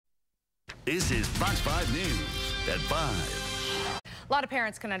This is Fox 5 News at 5. A lot of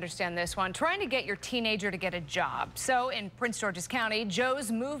parents can understand this one, trying to get your teenager to get a job. So in Prince George's County,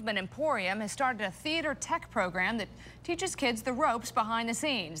 Joe's Movement Emporium has started a theater tech program that teaches kids the ropes behind the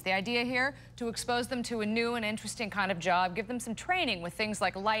scenes. The idea here, to expose them to a new and interesting kind of job, give them some training with things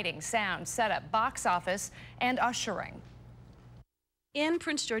like lighting, sound, setup, box office, and ushering. In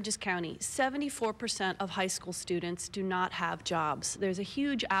Prince George's County, 74% of high school students do not have jobs. There's a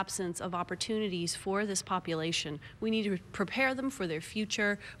huge absence of opportunities for this population. We need to prepare them for their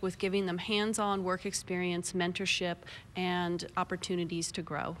future with giving them hands-on work experience, mentorship, and opportunities to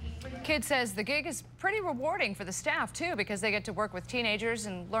grow. Kid says the gig is pretty rewarding for the staff, too, because they get to work with teenagers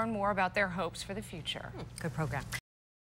and learn more about their hopes for the future. Good program.